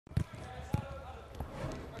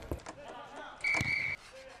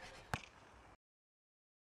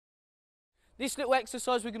This little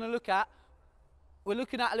exercise we're going to look at, we're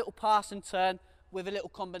looking at a little pass and turn with a little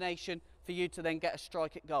combination for you to then get a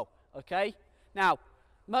strike at goal, okay? Now,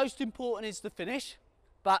 most important is the finish,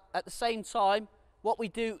 but at the same time, what we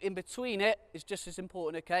do in between it is just as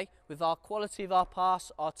important, okay? With our quality of our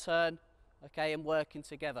pass, our turn, okay, and working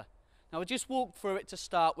together. Now, we'll just walk through it to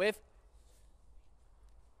start with.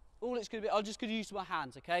 All it's going to be, I'm just going to use my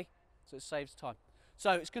hands, okay? So it saves time.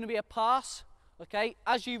 So it's going to be a pass, okay?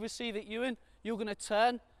 As you receive it, Ewan, you're going to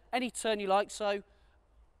turn, any turn you like, so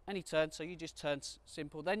any turn, so you just turn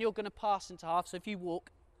simple. Then you're going to pass into half, so if you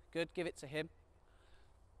walk, good, give it to him,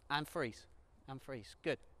 and freeze,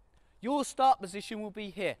 good. Your start position will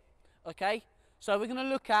be here, okay? So we're going to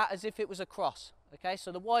look at as if it was a cross, okay?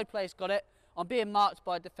 So the wide player's got it. I'm being marked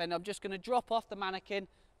by a defender. I'm just going to drop off the mannequin.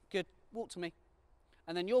 Good, walk to me.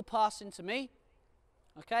 And then you're passing to me,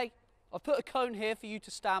 okay? I've put a cone here for you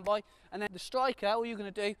to stand by. And then the striker, all you're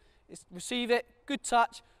going to do is receive it, good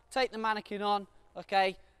touch, take the mannequin on,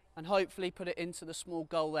 okay? And hopefully put it into the small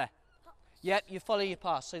goal there. Yep, you follow your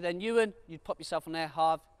pass. So then Ewan, you'd pop yourself on there,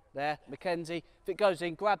 Harv, there, Mackenzie. If it goes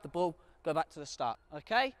in, grab the ball, go back to the start,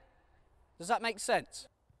 okay? Does that make sense?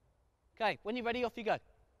 Okay, when you're ready, off you go.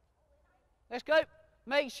 Let's go.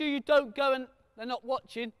 Make sure you don't go and they're not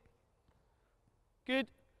watching. Good.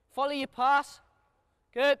 Follow your pass.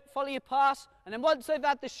 Good. Follow your pass. And then once they've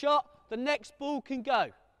had the shot, the next ball can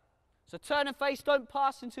go. So turn and face, don't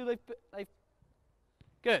pass until they've...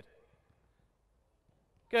 Good.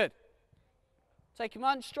 Good. Take him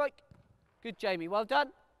on, strike. Good, Jamie. Well done.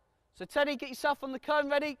 So Teddy, get yourself on the cone,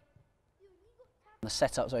 ready? The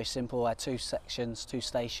setup's very simple. I had 2 sections, 2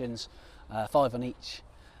 stations, 5 on each.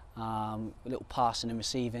 A little passing and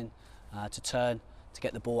receiving to turn, to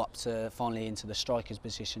get the ball up to finally into the striker's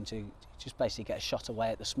position to just basically get a shot away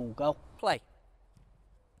at the small goal. Play.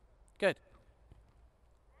 Good.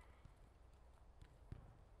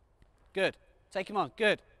 Good. Take him on.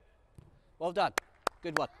 Good. Well done.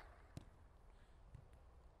 Good one.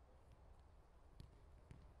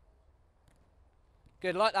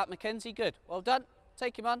 Good, like that, Mackenzie. Good. Well done.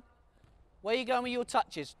 Take him on. Where are you going with your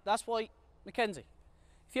touches? That's why, Mackenzie.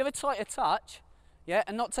 If you have a tighter touch, yeah,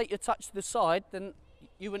 and not take your touch to the side, then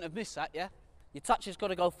you wouldn't have missed that, yeah? Your touch has got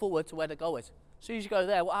to go forward to where the goal is. As soon as you go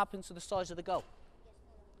there, what happens to the size of the goal?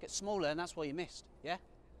 It gets smaller, and that's why you missed, yeah?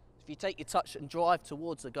 If you take your touch and drive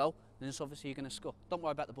towards the goal, then it's obviously you're going to score. Don't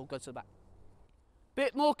worry about the ball, go to the back.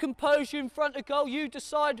 Bit more composure in front of goal. You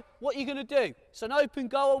decide what you're going to do. It's an open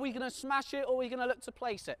goal. Are we going to smash it or are we going to look to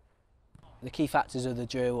place it? The key factors of the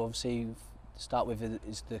drill, obviously, to start with,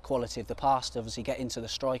 is the quality of the pass to obviously get into the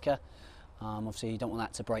striker. Obviously, you don't want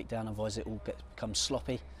that to break down, otherwise it will become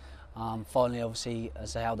sloppy. Finally, obviously,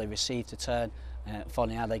 as to how they receive the turn,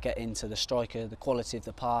 finally how they get into the striker, the quality of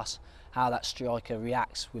the pass, how that striker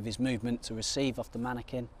reacts with his movement to receive off the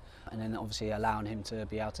mannequin, and then obviously allowing him to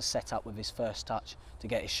be able to set up with his first touch to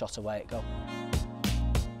get his shot away at goal.